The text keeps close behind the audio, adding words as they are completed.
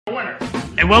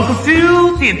And welcome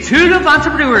to the Intuitive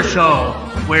Entrepreneur Show,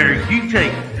 where you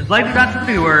take enlightened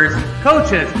entrepreneurs,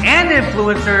 coaches, and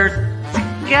influencers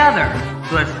together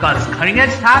to discuss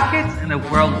cutting-edge topics in the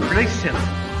world of relationships,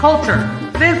 culture,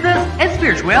 business, and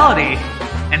spirituality.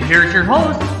 And here's your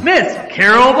host, Miss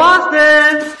Carol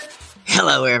Boston.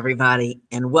 Hello, everybody,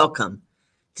 and welcome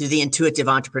to the Intuitive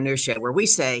Entrepreneur Show, where we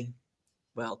say,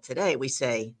 well, today we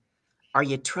say, are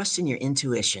you trusting your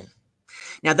intuition?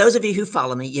 Now, those of you who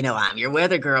follow me, you know I'm your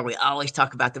weather girl. We always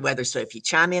talk about the weather. So if you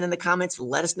chime in the comments,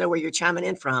 let us know where you're chiming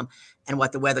in from and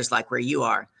what the weather's like where you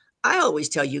are. I always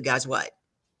tell you guys what,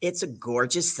 it's a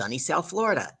gorgeous sunny South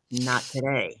Florida. Not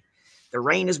today. The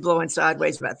rain is blowing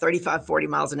sideways about 35, 40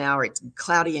 miles an hour. It's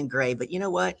cloudy and gray, but you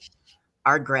know what?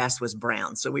 Our grass was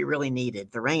brown, so we really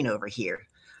needed the rain over here.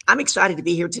 I'm excited to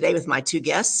be here today with my two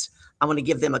guests. I want to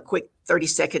give them a quick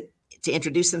 30-second to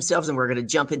introduce themselves, and we're going to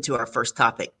jump into our first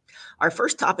topic. Our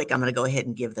first topic, I'm going to go ahead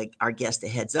and give our guest a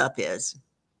heads up, is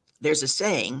there's a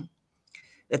saying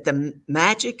that the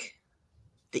magic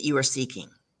that you are seeking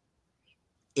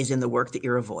is in the work that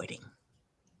you're avoiding.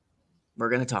 We're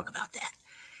going to talk about that.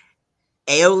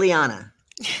 Aeoliana,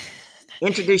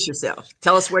 introduce yourself.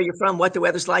 Tell us where you're from, what the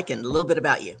weather's like, and a little bit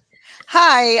about you.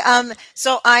 Hi.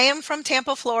 So I am from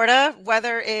Tampa, Florida.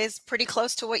 Weather is pretty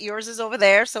close to what yours is over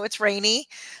there, so it's rainy.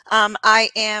 I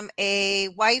am a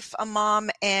wife, a mom,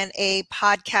 and a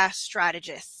podcast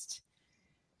strategist.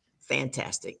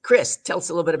 Fantastic. Kris, tell us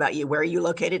a little bit about you. Where are you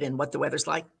located and what the weather's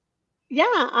like? Yeah,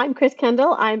 I'm Kris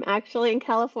Kendall. I'm actually in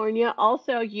California,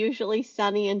 also usually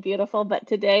sunny and beautiful, but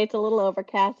today it's a little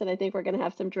overcast and I think we're going to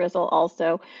have some drizzle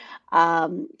also.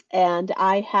 And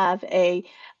I have a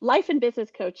life and business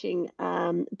coaching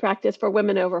practice for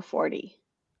women over 40.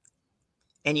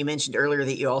 And you mentioned earlier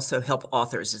that you also help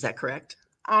authors. Is that correct?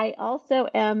 I also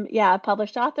am, a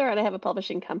published author, and I have a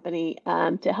publishing company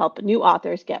to help new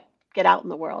authors get out in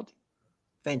the world.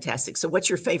 Fantastic. So what's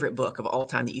your favorite book of all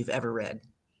time that you've ever read?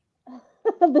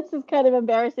 This is kind of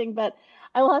embarrassing, but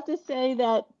I will have to say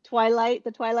that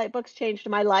the Twilight books changed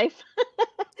my life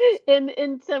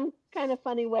in some kind of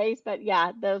funny ways. But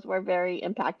yeah, those were very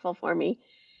impactful for me.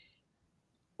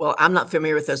 Well, I'm not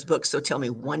familiar with those books, so tell me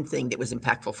one thing that was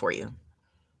impactful for you.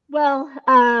 Well,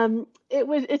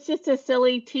 it's just a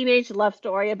silly teenage love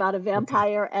story about a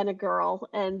vampire and a girl,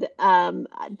 and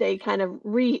they kind of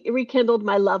rekindled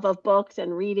my love of books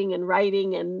and reading and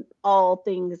writing and all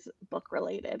things book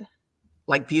related.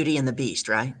 Like Beauty and the Beast,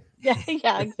 right? Yeah,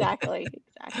 exactly.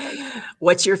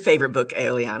 What's your favorite book,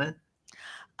 Aeoliana?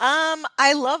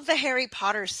 I love the Harry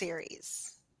Potter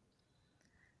series.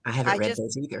 I haven't read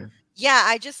those either. Yeah,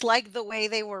 I just like the way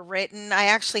they were written. I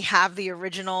actually have the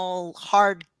original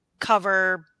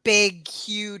hardcover, big,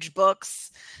 huge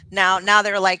books. Now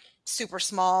they're like super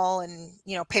small and,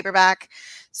 paperback.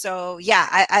 So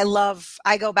yeah,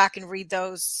 I go back and read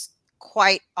those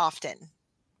quite often.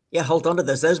 Yeah, hold on to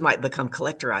those. Those might become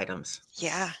collector items.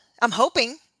 Yeah, I'm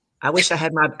hoping. I wish I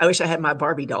had my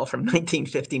Barbie doll from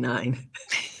 1959.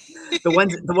 The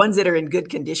ones that are in good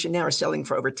condition now are selling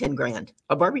for over 10 grand.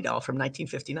 A Barbie doll from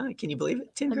 1959. Can you believe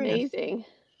it? 10 grand. Amazing.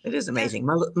 It is amazing.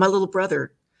 My little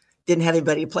brother didn't have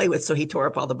anybody to play with, so he tore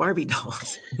up all the Barbie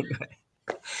dolls.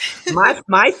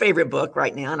 My favorite book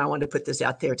right now, and I wanted to put this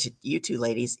out there to you two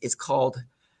ladies, is called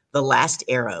The Last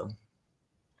Arrow.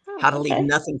 How to leave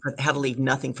nothing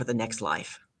for the next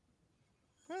life.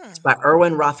 It's by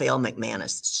Erwin Raphael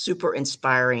McManus. Super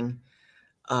inspiring,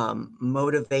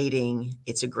 motivating.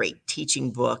 It's a great teaching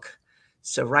book.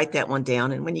 So write that one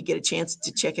down, and when you get a chance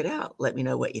to check it out, let me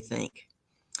know what you think.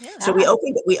 Yeah. So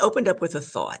we opened up with a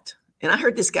thought, and I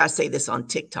heard this guy say this on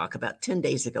TikTok about 10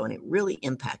 days ago, and it really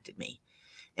impacted me.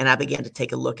 And I began to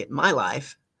take a look at my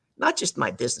life, not just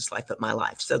my business life, but my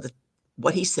life. So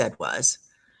what he said was,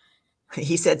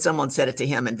 someone said it to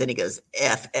him, and then he goes,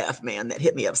 F, man, that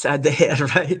hit me upside the head,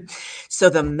 right? So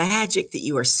the magic that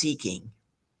you are seeking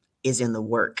is in the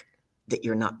work that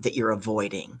you're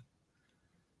avoiding.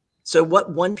 So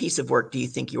what one piece of work do you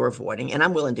think you're avoiding? And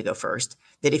I'm willing to go first,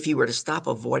 that if you were to stop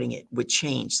avoiding it, would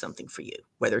change something for you,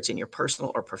 whether it's in your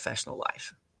personal or professional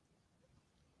life.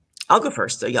 I'll go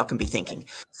first so y'all can be thinking.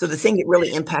 So the thing that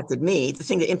really impacted me,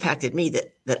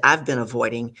 that I've been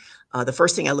avoiding, the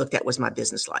first thing I looked at was my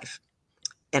business life.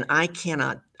 And I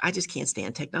just can't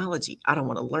stand technology. I don't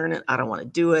want to learn it. I don't want to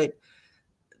do it.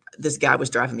 This guy was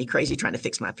driving me crazy trying to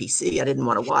fix my PC. I didn't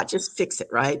want to watch, just fix it,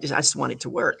 right? I just want it to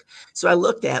work. So I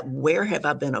looked at where have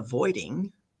I been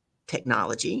avoiding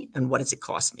technology and what does it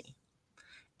cost me?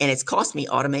 And it's cost me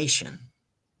automation.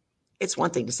 It's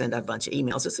one thing to send out a bunch of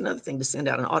emails. It's another thing to send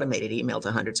out an automated email to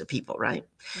hundreds of people, right?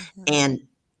 Mm-hmm. And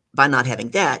by not having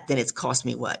that, then it's cost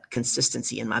me what?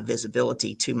 Consistency in my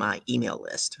visibility to my email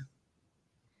list.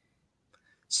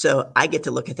 So I get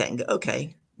to look at that and go,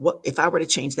 okay, what if I were to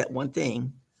change that one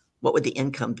thing, what would the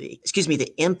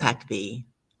the impact be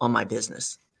on my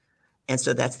business? And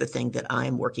so that's the thing that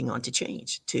I'm working on to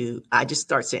change. I just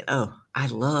start saying, oh, I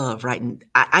love writing.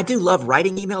 I do love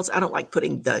writing emails. I don't like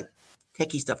putting the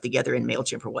techie stuff together in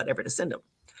MailChimp or whatever to send them.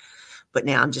 But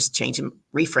now I'm just changing,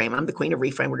 reframe. I'm the queen of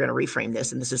reframe. We're going to reframe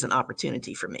this, and this is an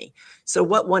opportunity for me. So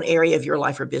what one area of your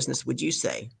life or business would you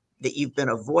say that you've been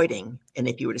avoiding? And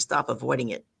if you were to stop avoiding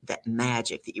it, that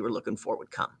magic that you were looking for would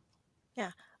come?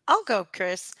 Yeah, I'll go,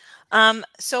 Kris.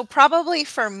 So probably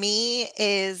for me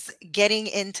is getting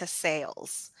into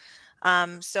sales.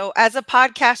 So as a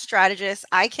podcast strategist,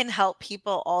 I can help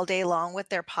people all day long with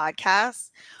their podcasts.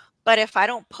 But if I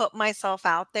don't put myself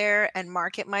out there and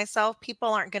market myself, people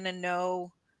aren't going to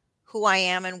know who I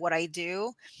am and what I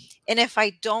do. And if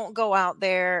I don't go out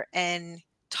there and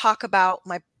talk about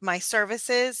my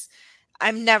services,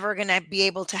 I'm never going to be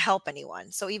able to help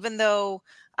anyone. So even though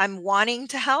I'm wanting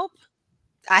to help,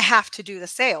 I have to do the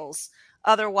sales.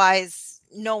 Otherwise,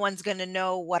 no one's going to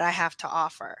know what I have to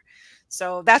offer.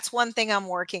 So that's one thing I'm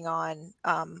working on.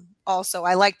 Also,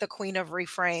 I like the queen of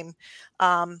reframe.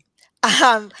 I'm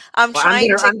gonna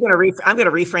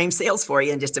reframe sales for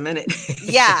you in just a minute.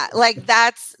 Yeah, like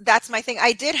that's my thing.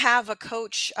 I did have a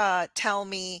coach tell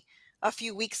me a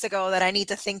few weeks ago that I need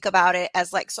to think about it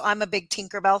as so I'm a big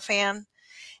Tinkerbell fan.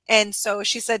 And so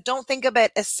she said, don't think of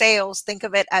it as sales, think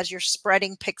of it as you're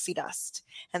spreading pixie dust.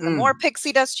 And the more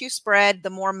pixie dust you spread,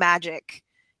 the more magic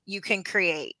you can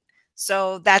create.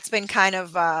 So that's been kind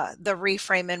of the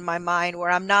reframe in my mind, where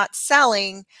I'm not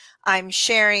selling, I'm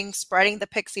sharing, spreading the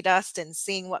pixie dust and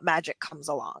seeing what magic comes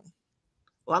along.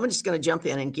 Well, I'm just going to jump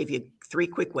in and give you 3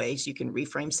 quick ways you can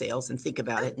reframe sales and think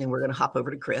about it. And then we're going to hop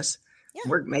over to Kris.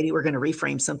 Yeah. Maybe we're going to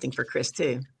reframe something for Kris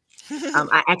too.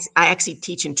 I actually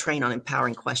teach and train on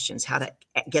empowering questions, how to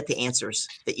get the answers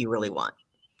that you really want.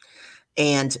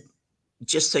 And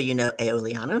just so you know,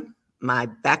 Aeoliana, my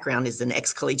background is an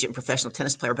ex-collegiate professional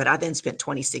tennis player, but I then spent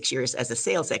 26 years as a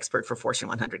sales expert for Fortune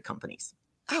 100 companies.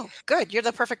 Oh, good. You're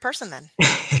the perfect person then.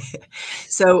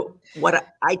 So what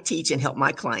I teach and help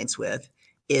my clients with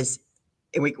is,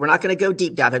 and we're not going to go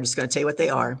deep dive, I'm just going to tell you what they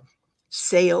are.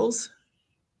 Sales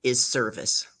is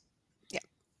service. Yeah.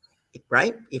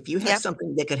 Right? If you have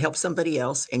something that could help somebody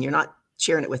else and you're not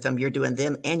sharing it with them, you're doing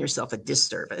them and yourself a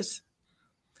disservice.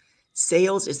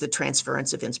 Sales is the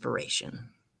transference of inspiration.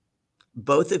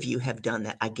 Both of you have done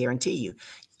that. I guarantee you.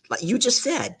 Like you just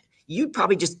said, you'd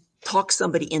probably just talk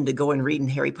somebody into going reading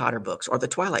Harry Potter books or the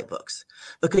Twilight books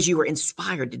because you were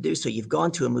inspired to do so. You've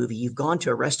gone to a movie, you've gone to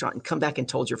a restaurant and come back and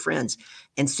told your friends,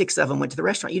 and 6 of them went to the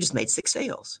restaurant. You just made 6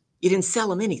 sales. You didn't sell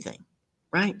them anything,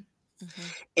 right? Mm-hmm.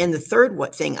 And the third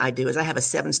thing I do is I have a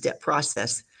 7-step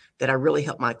process that I really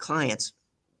help my clients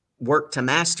work to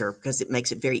master because it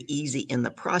makes it very easy in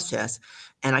the process.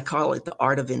 And I call it the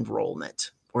art of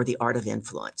enrollment or the art of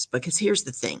influence. Because here's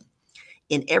the thing.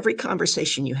 In every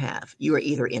conversation you have, you are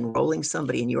either enrolling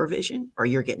somebody in your vision or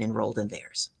you're getting enrolled in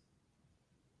theirs.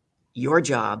 Your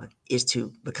job is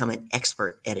to become an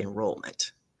expert at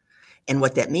enrollment. And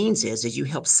what that means is you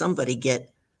help somebody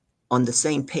get on the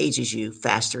same page as you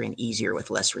faster and easier with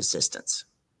less resistance,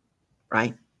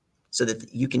 right? So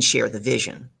that you can share the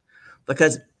vision.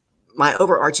 Because my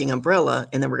overarching umbrella,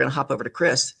 and then we're going to hop over to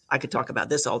Kris, I could talk about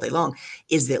this all day long,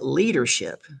 is that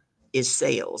leadership is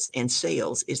sales and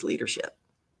sales is leadership.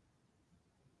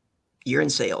 You're in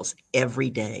sales every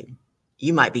day.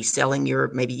 You might be selling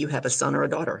maybe you have a son or a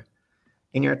daughter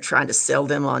and you're trying to sell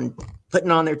them on putting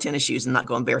on their tennis shoes and not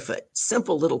going barefoot.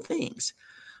 Simple little things.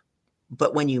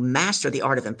 But when you master the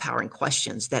art of empowering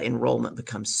questions, that enrollment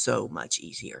becomes so much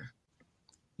easier.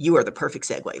 You are the perfect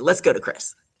segue. Let's go to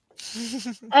Kris.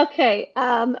 Okay.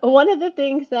 One of the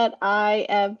things that I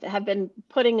have been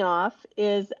putting off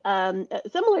is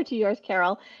similar to yours,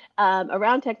 Carol,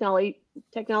 around technology,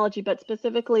 but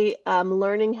specifically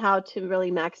learning how to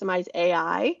really maximize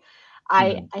AI.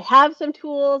 I have some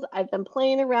tools. I've been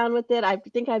playing around with it. I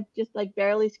think I've just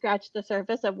barely scratched the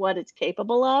surface of what it's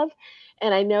capable of.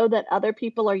 And I know that other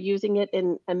people are using it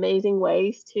in amazing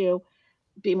ways to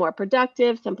be more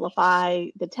productive, simplify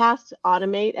the tasks,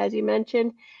 automate, as you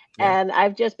mentioned. Yeah. And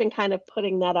I've just been kind of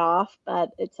putting that off,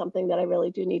 but it's something that I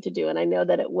really do need to do. And I know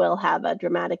that it will have a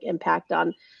dramatic impact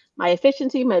on my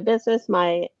efficiency, my business,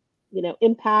 my,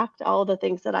 impact, all the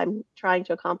things that I'm trying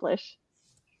to accomplish.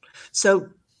 So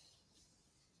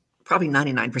probably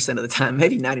 99% of the time,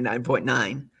 maybe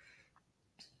 99.9,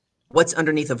 what's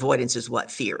underneath avoidance is what?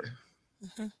 Fear.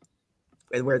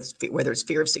 Mm-hmm. Whether it's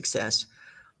fear of success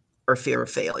or fear of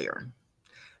failure?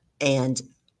 And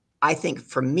I think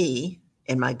for me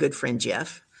and my good friend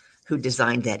Jeff, who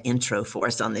designed that intro for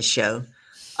us on this show,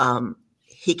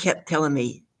 he kept telling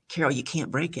me, Carol, you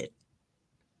can't break it.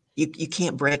 You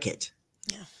can't break it.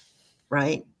 Yeah.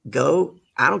 Right? Go,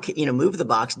 I don't care, move the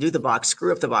box, do the box,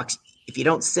 screw up the box. If you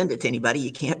don't send it to anybody,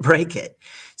 you can't break it.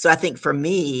 So I think for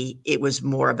me, it was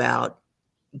more about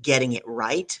getting it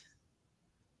right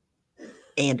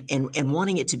and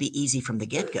wanting it to be easy from the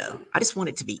get-go. I just want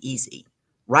it to be easy.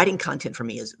 Writing content for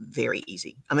me is very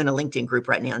easy. I'm in a LinkedIn group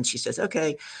right now, and she says,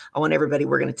 okay, I want everybody,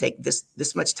 we're going to take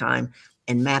this much time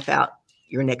and map out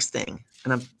your next thing.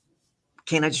 And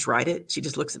can't I just write it? She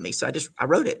just looks at me. So I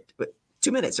wrote it.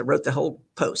 2 minutes. I wrote the whole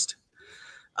post.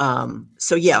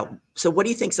 So yeah. So what do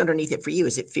you think's underneath it for you?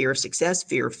 Is it fear of success,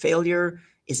 fear of failure?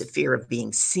 Is it fear of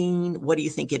being seen? What do you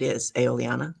think it is,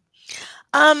 Aeoliana?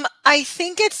 I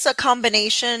think it's a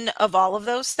combination of all of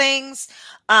those things.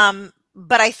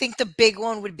 But I think the big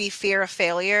one would be fear of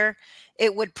failure.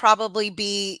 It would probably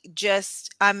be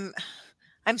just, I'm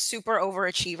super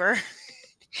overachiever.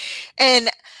 And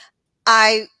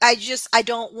I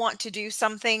don't want to do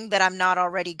something that I'm not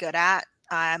already good at.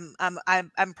 I'm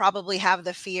probably have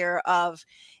the fear of,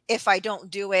 if I don't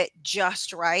do it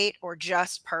just right or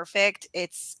just perfect,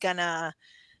 it's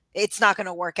not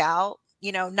gonna work out,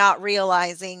 not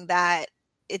realizing that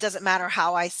it doesn't matter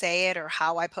how I say it or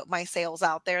how I put my sales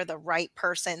out there, the right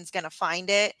person's going to find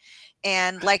it.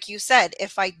 And like you said,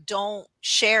 if I don't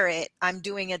share it, I'm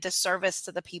doing a disservice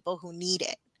to the people who need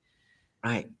it.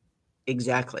 Right.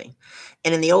 Exactly.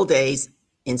 And in the old days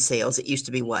in sales, it used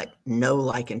to be what? Know,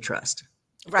 like, and trust.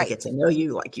 Right. I get to know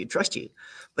you, like you, trust you.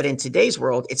 But in today's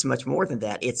world, it's much more than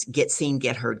that. It's get seen,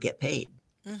 get heard, get paid.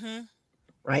 Mm-hmm.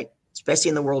 Right. Especially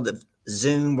in the world of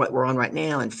Zoom, what we're on right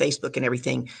now, and Facebook and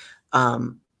everything.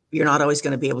 You're not always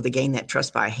going to be able to gain that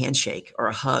trust by a handshake or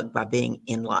a hug by being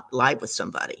in live with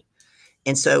somebody.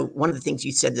 And so one of the things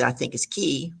you said that I think is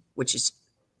key, which is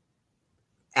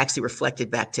actually reflected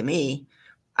back to me,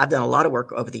 I've done a lot of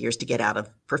work over the years to get out of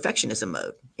perfectionism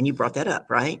mode. And you brought that up,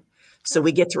 right? So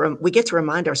we get to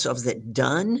remind ourselves that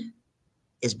done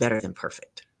is better than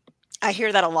perfect. I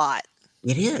hear that a lot.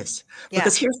 It is. Yeah.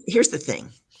 Because here's the thing.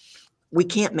 We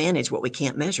can't manage what we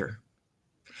can't measure.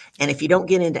 And if you don't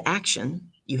get into action,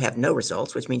 you have no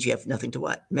results, which means you have nothing to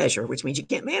what? Measure, which means you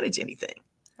can't manage anything.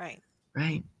 Right.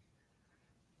 Right.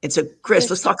 And so, Kris,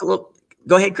 let's talk a little.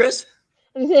 Go ahead, Kris.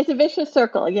 It's a vicious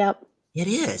circle. Yep. It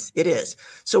is. It is.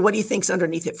 So what do you think's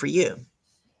underneath it for you?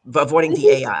 Avoiding the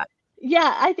AI.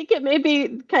 Yeah, I think it may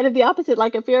be kind of the opposite,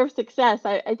 like a fear of success.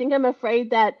 I think I'm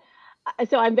afraid that,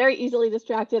 so I'm very easily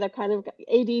distracted. I kind of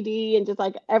ADD and just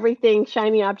like everything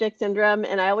shiny object syndrome.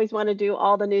 And I always want to do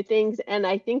all the new things. And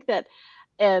I think that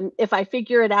if I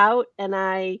figure it out and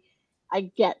I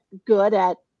get good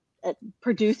at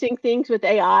producing things with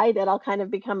AI, that I'll kind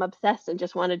of become obsessed and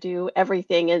just want to do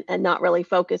everything and not really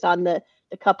focus on the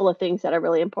couple of things that are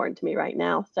really important to me right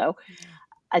now. So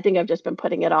I think I've just been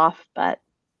putting it off, but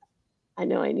I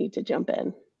know I need to jump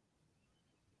in.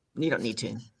 You don't need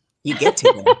to. You get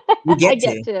to. You get I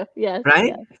get to. Yes.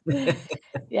 Right? Yes.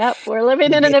 Yep. We're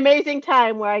living in an amazing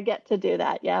time where I get to do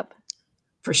that. Yep.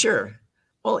 For sure.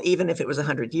 Well, even if it was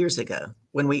 100 years ago,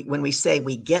 when we say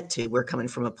we get to, we're coming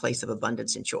from a place of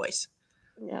abundance and choice.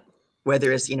 Yep.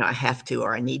 Whether it's, I have to,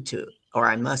 or I need to, or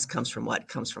I must, comes from what?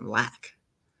 Comes from lack.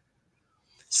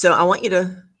 So I want you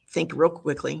to think real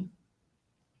quickly.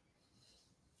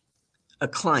 A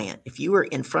client, if you were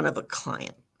in front of a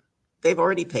client, they've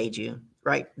already paid you,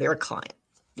 right? They're a client.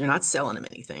 You're not selling them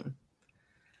anything.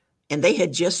 And they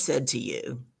had just said to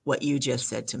you what you just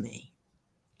said to me.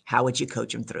 How would you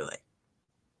coach them through it?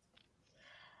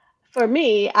 For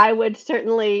me, I would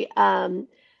certainly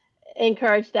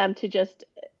encourage them to just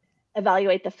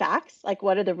evaluate the facts. Like,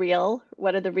 what are the real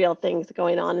things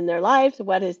going on in their lives?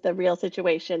 What is the real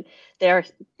situation?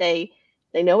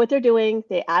 They know what they're doing.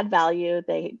 They add value.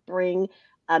 They bring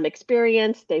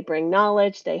experience. They bring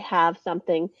knowledge. They have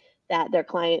something that their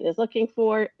client is looking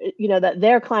for, that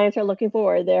their clients are looking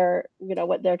for, or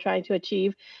what they're trying to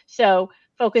achieve. So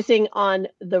focusing on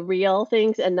the real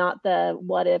things and not the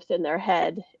what ifs in their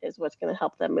head is what's going to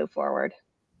help them move forward.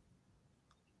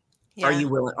 Yeah.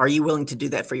 Are you willing to do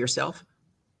that for yourself?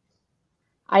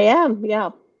 I am.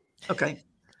 Yeah. Okay.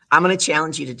 I'm going to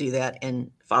challenge you to do that and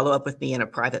follow up with me in a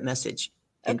private message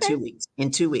in 2 weeks.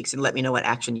 In 2 weeks, and let me know what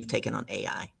action you've taken on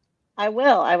AI. I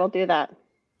will do that.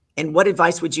 And what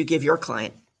advice would you give your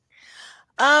client?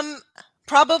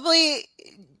 Probably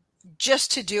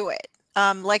just to do it.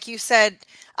 Like you said,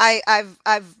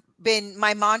 I've been,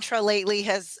 my mantra lately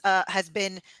has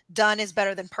been done is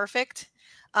better than perfect.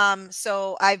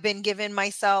 So I've been giving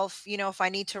myself, if I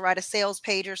need to write a sales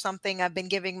page or something, I've been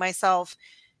giving myself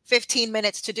 15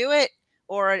 minutes to do it,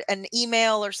 or an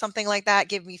email or something like that.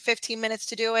 Give me 15 minutes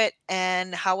to do it.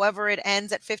 And however it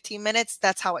ends at 15 minutes,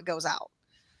 that's how it goes out.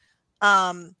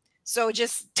 So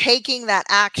just taking that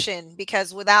action,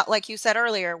 because without, like you said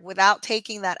earlier, without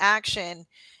taking that action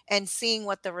and seeing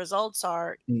what the results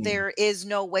are, there is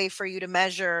no way for you to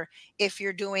measure if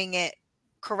you're doing it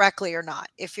correctly or not,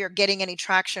 if you're getting any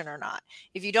traction or not.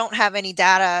 If you don't have any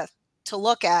data to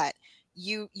look at,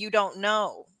 you don't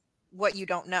know what you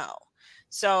don't know.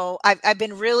 So I've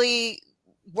been really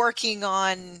working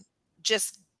on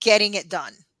just getting it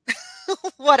done.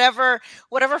 whatever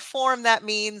form that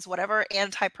means, whatever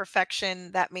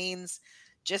anti-perfection that means,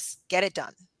 just get it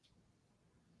done.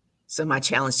 So my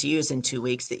challenge to you is in 2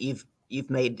 weeks that you've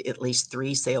made at least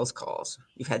 3 sales calls.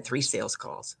 You've had 3 sales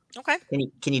calls. Okay.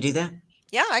 Can you do that?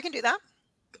 Yeah, I can do that.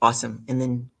 Awesome. And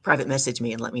then private message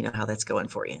me and let me know how that's going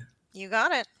for you. You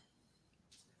got it.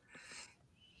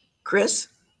 Kris,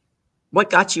 what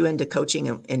got you into coaching,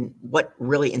 and what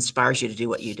really inspires you to do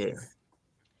what you do?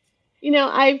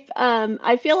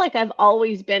 I feel like I've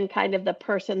always been kind of the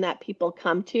person that people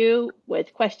come to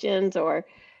with questions or,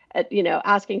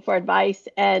 asking for advice.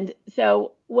 And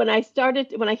so when I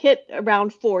hit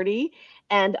around 40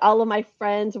 and all of my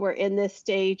friends were in this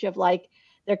stage of like,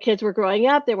 their kids were growing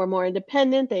up, they were more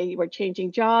independent, they were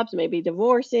changing jobs, maybe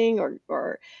divorcing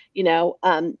or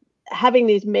having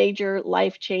these major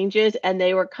life changes, and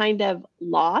they were kind of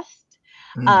lost.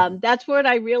 That's where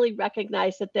I really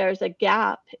recognize that there's a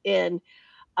gap in,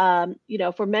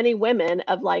 for many women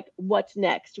of like, what's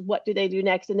next? What do they do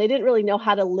next? And they didn't really know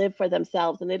how to live for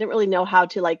themselves. And they didn't really know how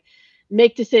to like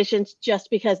make decisions just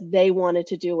because they wanted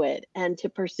to do it and to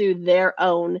pursue their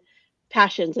own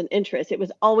passions and interests. It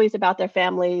was always about their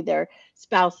family, their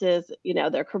spouses,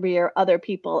 their career, other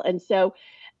people. And so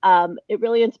it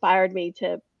really inspired me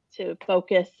to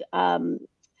focus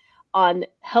on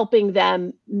helping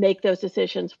them make those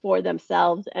decisions for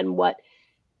themselves and what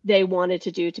they wanted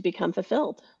to do to become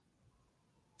fulfilled.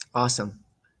 Awesome.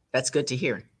 That's good to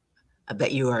hear. I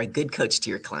bet you are a good coach to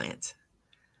your clients.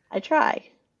 I try.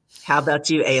 How about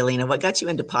you, Aeoliana? What got you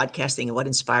into podcasting, and what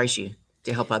inspires you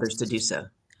to help others to do so?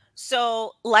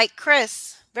 So like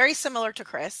Kris, very similar to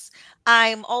Kris,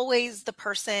 I'm always the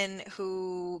person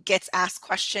who gets asked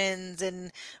questions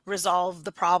and resolve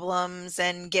the problems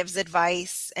and gives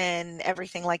advice and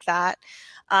everything like that.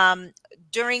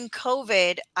 During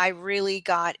COVID, I really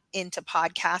got into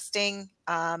podcasting.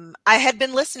 I had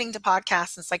been listening to podcasts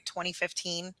since like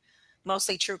 2015,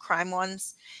 mostly true crime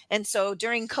ones. And so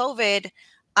during COVID,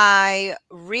 I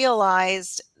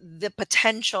realized the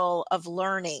potential of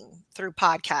learning through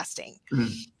podcasting.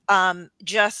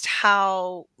 Just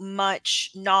how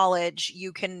much knowledge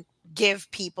you can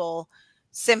give people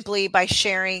simply by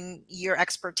sharing your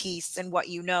expertise and what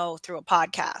you know through a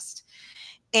podcast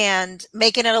and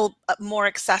making it more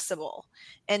accessible.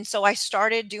 And so I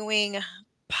started doing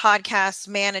podcast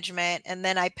management, and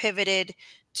then I pivoted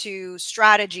to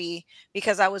strategy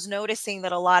because I was noticing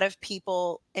that a lot of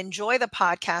people enjoy the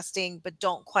podcasting but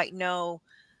don't quite know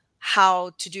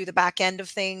how to do the back end of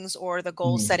things or the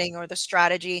goal setting or the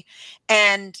strategy.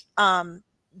 And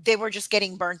they were just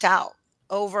getting burnt out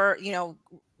over,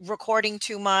 recording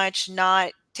too much,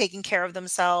 not taking care of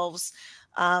themselves.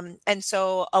 And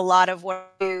so a lot of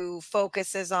what you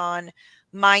focus is on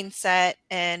mindset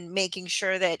and making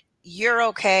sure that you're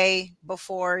okay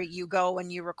before you go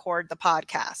and you record the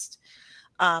podcast.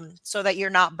 So that you're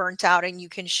not burnt out and you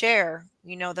can share,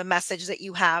 the message that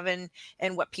you have and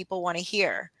what people want to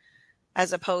hear,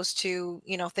 as opposed to,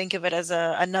 think of it as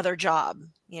another job.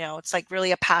 It's like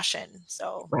really a passion.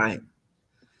 So, right.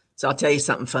 So I'll tell you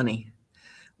something funny.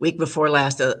 Week before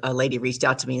last, a lady reached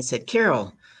out to me and said,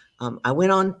 Carol, I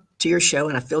went on to your show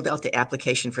and I filled out the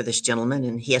application for this gentleman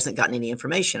and he hasn't gotten any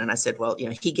information. And I said, well,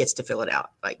 he gets to fill it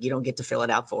out. Like, you don't get to fill it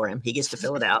out for him. He gets to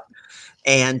fill it out.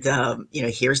 And,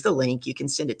 here's the link. You can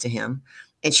send it to him.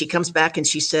 And she comes back and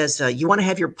she says, you want to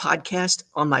have your podcast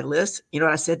on my list? You know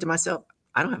what I said to myself?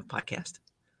 I don't have a podcast.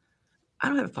 I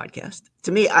don't have a podcast.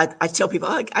 To me, I tell people,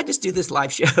 I just do this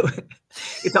live show.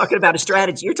 You're talking about a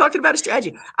strategy. You're talking about a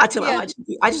strategy. I tell them,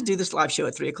 I just do this live show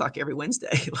at 3:00 every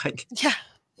Wednesday.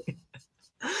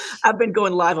 I've been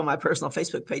going live on my personal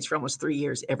Facebook page for almost 3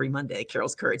 years, every Monday,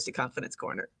 Carol's Courage to Confidence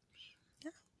Corner.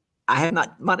 Yeah. I have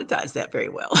not monetized that very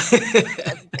well.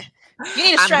 You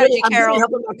need a strategy, Carol. I'm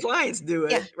helping my clients do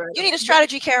it. Yeah. Right? You need a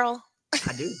strategy, Carol.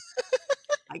 I do.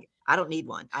 I don't need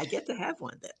one. I get to have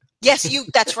one then. Yes,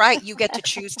 that's right. You get to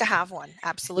choose to have one.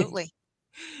 Absolutely.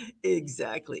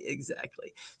 Exactly.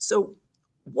 So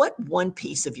what one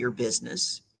piece of your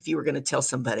business, if you were going to tell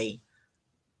somebody,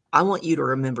 I want you to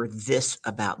remember this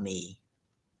about me.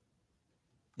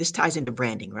 This ties into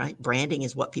branding, right? Branding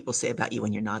is what people say about you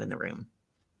when you're not in the room.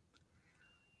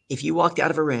 If you walked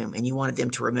out of a room and you wanted them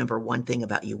to remember one thing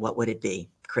about you, what would it be,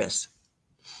 Kris?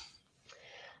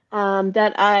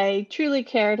 That I truly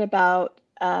cared about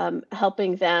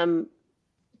helping them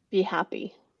be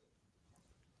happy.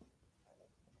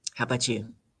 How about you?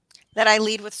 That I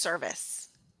lead with service.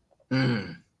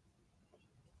 And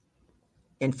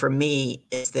for me,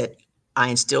 it's that I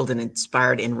instilled and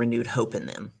inspired and renewed hope in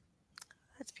them.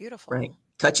 That's beautiful. Right.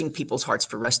 Touching people's hearts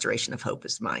for restoration of hope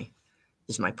is my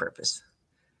purpose.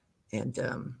 And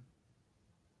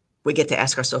we get to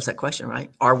ask ourselves that question,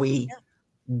 right? Are we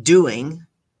doing,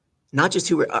 not just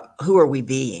who are we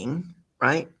being,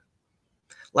 right?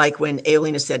 Like when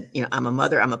Aeoliana said, I'm a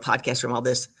mother, I'm a podcaster, I'm all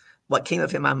this. What came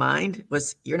up in my mind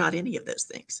was, you're not any of those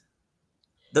things.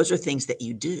 Those are things that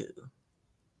you do.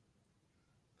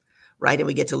 Right. And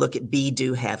we get to look at be,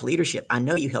 do, have leadership. I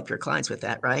know you help your clients with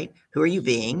that, right? Who are you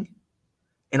being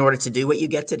in order to do what you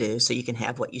get to do so you can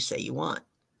have what you say you want?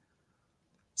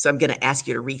 So I'm going to ask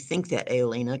you to rethink that,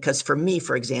 Aeoliana, because for me,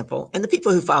 for example, and the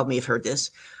people who followed me have heard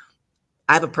this,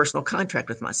 I have a personal contract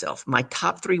with myself. My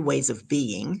top 3 ways of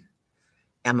being: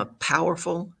 I'm a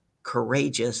powerful,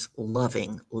 courageous,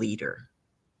 loving leader.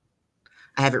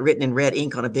 I have it written in red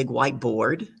ink on a big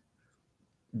whiteboard.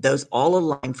 Those all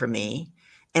align for me.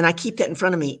 And I keep that in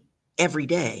front of me every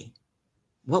day.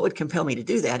 What would compel me to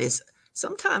do that is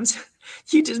sometimes,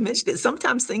 you just mentioned it,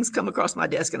 sometimes things come across my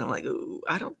desk and I'm like, ooh,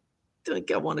 I don't think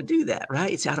I want to do that,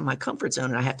 right? It's out of my comfort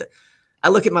zone. And I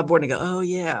look at my board and go, oh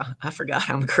yeah, I forgot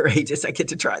I'm courageous. I get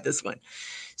to try this one.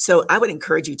 So I would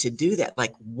encourage you to do that.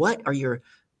 Like, what are your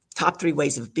top 3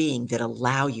 ways of being that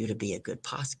allow you to be a good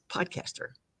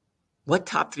podcaster? What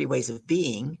top 3 ways of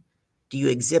being do you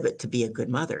exhibit to be a good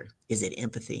mother? Is it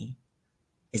empathy?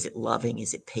 Is it loving?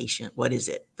 Is it patient? What is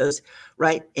it? Those,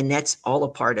 right? And that's all a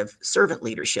part of servant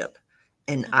leadership.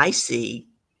 And I see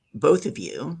both of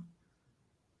you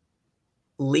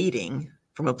leading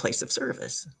from a place of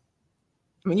service.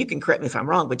 I mean, you can correct me if I'm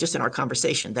wrong, but just in our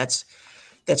conversation, that's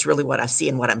really what I see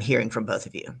and what I'm hearing from both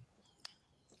of you.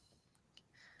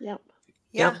 Yep.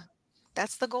 Yeah, Yep.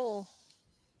 That's the goal.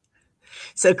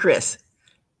 So Kris,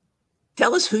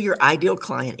 tell us who your ideal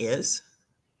client is.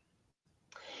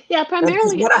 Yeah,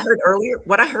 primarily. What I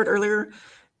heard earlier,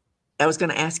 I was going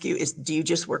to ask you is, do you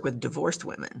just work with divorced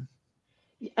women?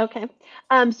 Okay.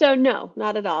 So no,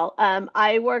 not at all.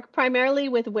 I work primarily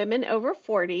with women over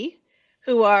 40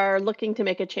 who are looking to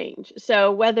make a change.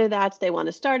 So whether that's they want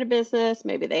to start a business,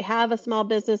 maybe they have a small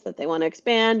business that they want to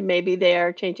expand, maybe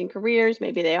they're changing careers,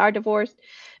 maybe they are divorced,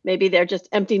 maybe they're just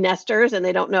empty nesters and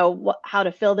they don't know how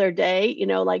to fill their day,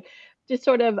 like just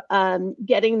sort of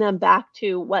getting them back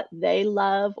to what they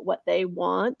love, what they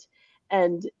want,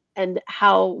 and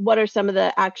what are some of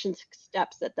the action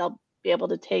steps that they'll be able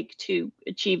to take to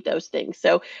achieve those things.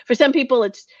 So for some people,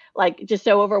 it's like just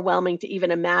so overwhelming to even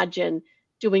imagine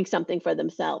doing something for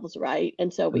themselves, right?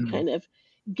 And so we kind of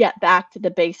get back to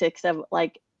the basics of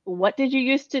like, what did you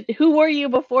used to, who were you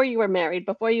before you were married,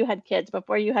 before you had kids,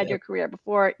 before you had your career,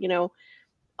 before,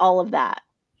 all of that.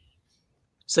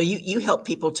 So you help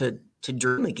people to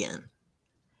dream again.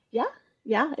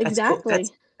 Yeah, exactly.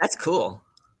 That's cool.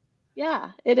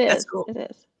 Yeah, it is. That's cool. It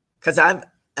is. Because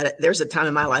there's a time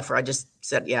in my life where I just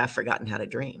said, yeah, I've forgotten how to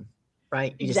dream,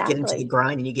 right? You just get into the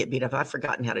grind and you get beat up. I've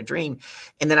forgotten how to dream.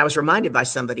 And then I was reminded by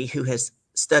somebody who has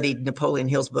studied Napoleon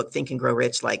Hill's book, Think and Grow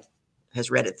Rich, has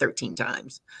read it 13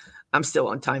 times. I'm still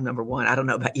on time number 1. I don't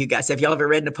know about you guys. Have y'all ever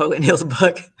read Napoleon Hill's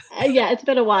book? Yeah, it's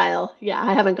been a while. Yeah,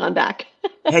 I haven't gone back.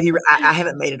 Have you? I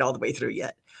haven't made it all the way through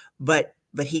yet. But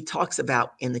he talks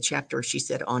about in the chapter, she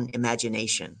said, on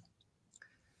imagination,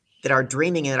 that our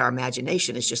dreaming and our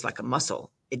imagination is just like a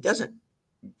muscle. It doesn't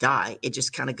die. It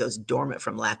just kind of goes dormant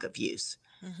from lack of use.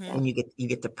 And you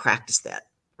get to practice that,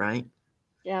 right?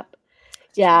 Yep.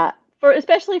 Yeah.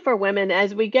 Especially for women,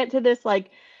 as we get to this,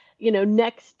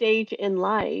 next stage in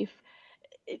life,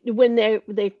 when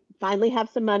they finally have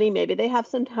some money, maybe they have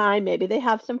some time, maybe they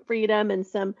have some freedom and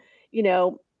some,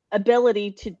 ability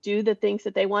to do the things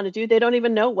that they want to do. They don't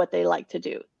even know what they like to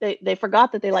do. They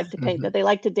forgot that they like to paint, that they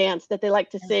like to dance, that they like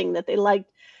to sing, that they like,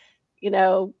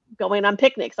 going on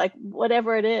picnics, like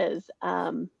whatever it is.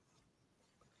 So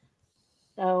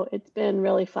it's been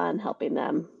really fun helping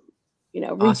them,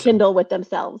 rekindle with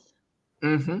themselves.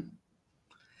 Mm-hmm.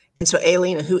 And so,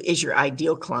 Aeoliana, who is your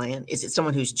ideal client? Is it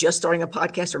someone who's just starting a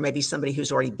podcast, or maybe somebody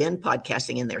who's already been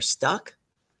podcasting and they're stuck?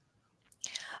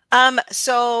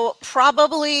 So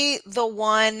probably the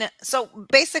one, so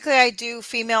basically I do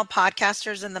female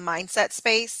podcasters in the mindset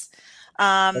space.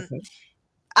 Okay.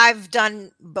 I've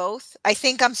done both. I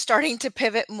think I'm starting to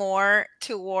pivot more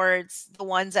towards the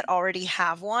ones that already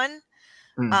have one.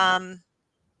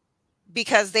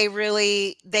 Because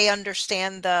they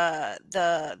understand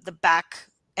the back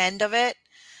end of it.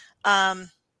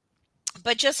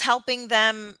 But just helping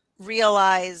them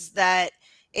realize that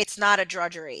it's not a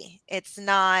drudgery. It's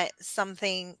not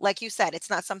something, like you said, it's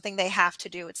not something they have to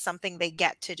do. It's something they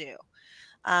get to do.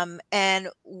 And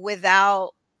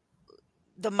without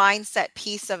the mindset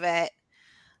piece of it,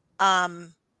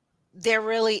 there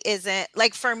really isn't,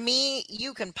 like, for me,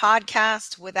 you can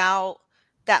podcast without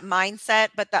that mindset,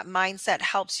 but that mindset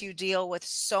helps you deal with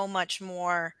so much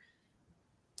more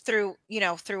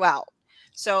throughout.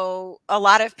 So a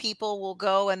lot of people will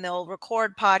go and they'll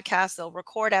record podcasts, they'll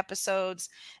record episodes,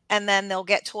 and then they'll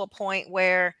get to a point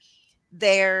where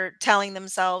they're telling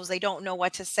themselves they don't know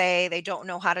what to say, they don't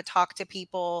know how to talk to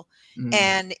people,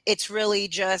 and it's really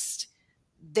just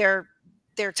they're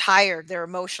tired, they're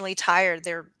emotionally tired,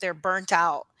 they're burnt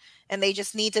out, and they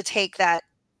just need to take that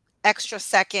extra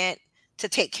second to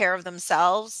take care of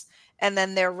themselves, and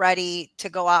then they're ready to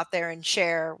go out there and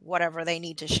share whatever they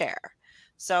need to share.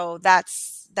 So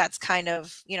that's kind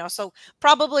of, so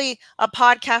probably a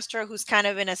podcaster who's kind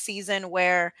of in a season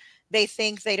where they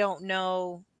think they don't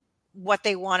know what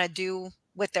they want to do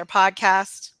with their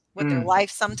podcast, with their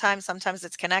life. Sometimes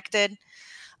it's connected.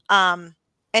 And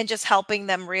just helping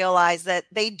them realize that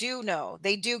they do know,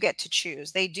 they do get to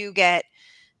choose, they do get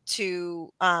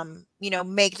to,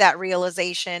 make that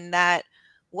realization that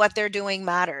what they're doing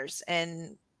matters,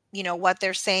 and, what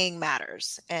they're saying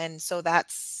matters. And so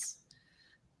that's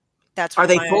Are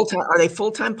they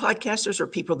full-time podcasters, or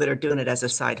people that are doing it as a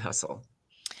side hustle?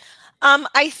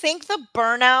 I think the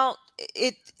burnout,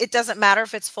 it doesn't matter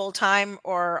if it's full-time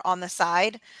or on the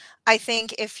side. I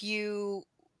think if you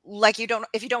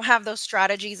don't have those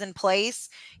strategies in place,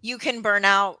 you can burn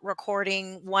out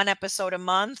recording one episode a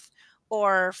month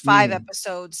or 5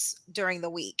 episodes during the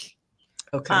week.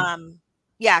 Okay.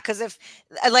 Yeah, because if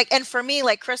and for me,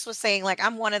 like Kris was saying, like,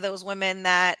 I'm one of those women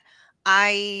that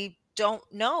I don't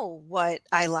know what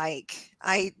I like.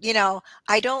 I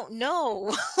don't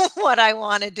know what I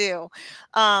want to do.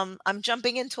 I'm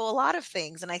jumping into a lot of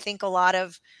things, and I think a lot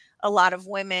of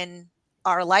women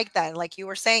are like that. Like you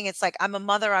were saying, it's like, I'm a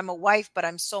mother, I'm a wife, but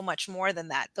I'm so much more than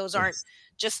that. Those aren't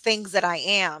just things that I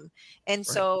am. And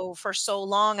so for so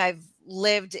long, I've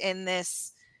lived in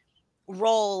this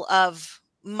role of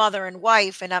mother and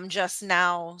wife, and I'm just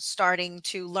now starting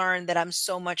to learn that I'm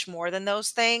so much more than those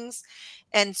things.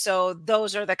 And so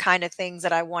those are the kind of things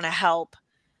that I want to help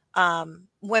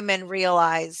women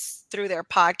realize through their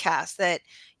podcast, that,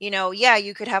 yeah,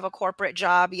 you could have a corporate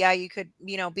job. Yeah, you could,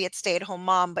 be a stay-at-home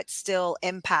mom, but still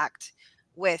impact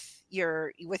with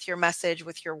your message,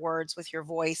 with your words, with your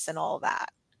voice, and all that.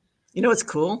 You know what's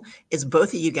cool is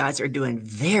both of you guys are doing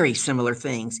very similar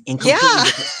things in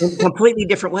completely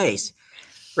different ways,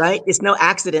 right? It's no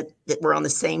accident that we're on the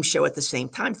same show at the same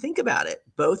time. Think about it.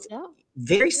 Both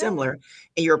very similar,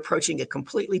 and you're approaching it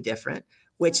completely different,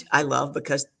 which I love,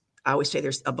 because I always say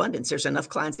there's abundance. There's enough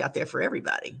clients out there for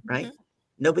everybody, right?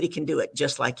 Nobody can do it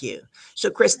just like you. So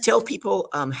Kris, tell people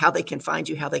how they can find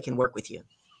you, how they can work with you.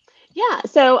 Yeah,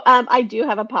 so I do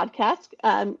have a podcast.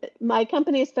 My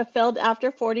company is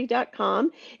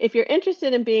fulfilledafter40.com. If you're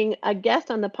interested in being a guest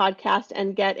on the podcast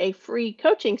and get a free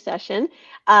coaching session,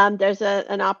 there's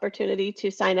an opportunity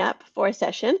to sign up for a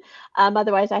session.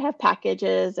 Otherwise, I have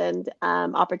packages and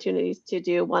opportunities to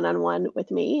do one-on-one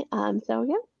with me. So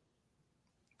yeah.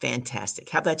 Fantastic.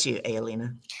 How about you,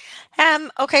 Aeoliana?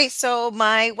 Okay, so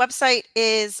my website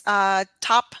is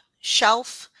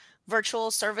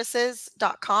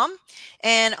topshelfvirtualservices.com,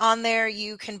 and on there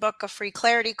you can book a free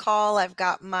clarity call. I've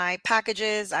got my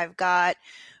packages, I've got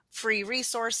free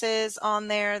resources on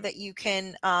there that you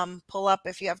can pull up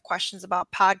if you have questions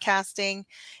about podcasting,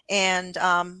 and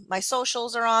my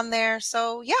socials are on there.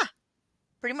 So yeah,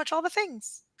 pretty much all the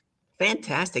things.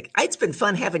 Fantastic. It's been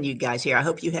fun having you guys here. I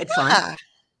hope you had fun.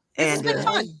 It's been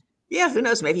fun. Yeah, who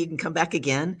knows? Maybe you can come back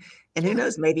again. And who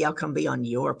knows? Maybe I'll come be on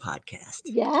your podcast.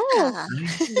 Yeah,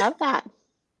 love that.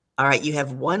 All right. You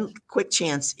have one quick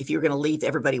chance. If you're going to leave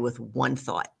everybody with one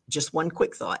thought, just one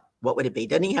quick thought, what would it be?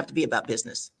 Doesn't even have to be about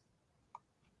business.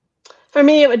 For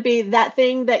me, it would be that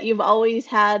thing that you've always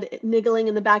had niggling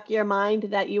in the back of your mind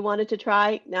that you wanted to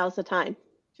try. Now's the time.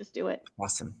 Just do it.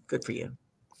 Awesome. Good for you.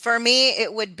 For me,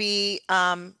 it would be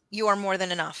you are more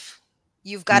than enough.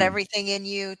 You've got everything in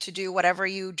you to do whatever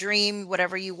you dream,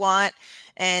 whatever you want,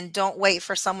 and don't wait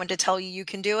for someone to tell you you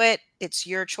can do it. It's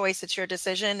your choice. It's your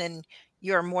decision, and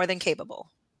you're more than capable.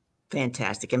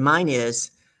 Fantastic. And mine is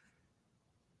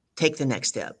take the next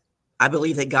step. I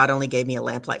believe that God only gave me a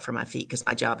lamplight for my feet because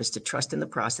my job is to trust in the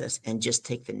process and just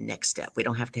take the next step. We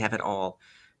don't have to have it all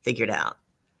figured out.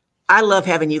 I love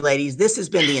having you ladies. This has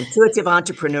been the Intuitive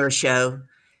Entrepreneur Show.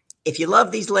 If you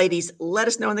love these ladies, let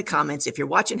us know in the comments. If you're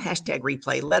watching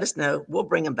 #replay, let us know. We'll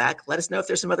bring them back. Let us know if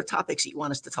there's some other topics that you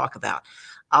want us to talk about.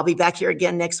 I'll be back here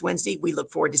again next Wednesday. We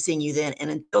look forward to seeing you then. And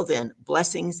until then,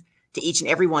 blessings to each and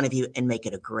every one of you, and make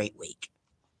it a great week.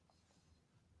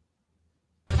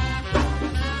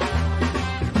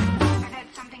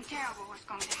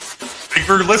 Thank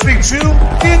you for listening to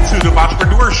the Intuitive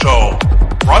Entrepreneur Show,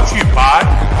 brought to you by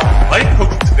Life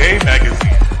Coaching Today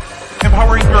magazine,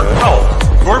 empowering your health,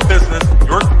 your business,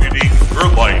 your community, your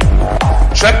life.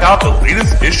 Check out the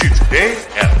latest issue today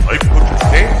at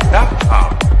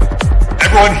lifecoachingtoday.com.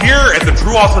 Everyone here at the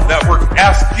True Awesome Network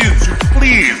asks you to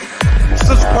please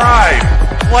subscribe,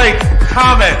 like,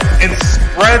 comment, and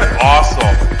spread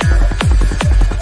awesome.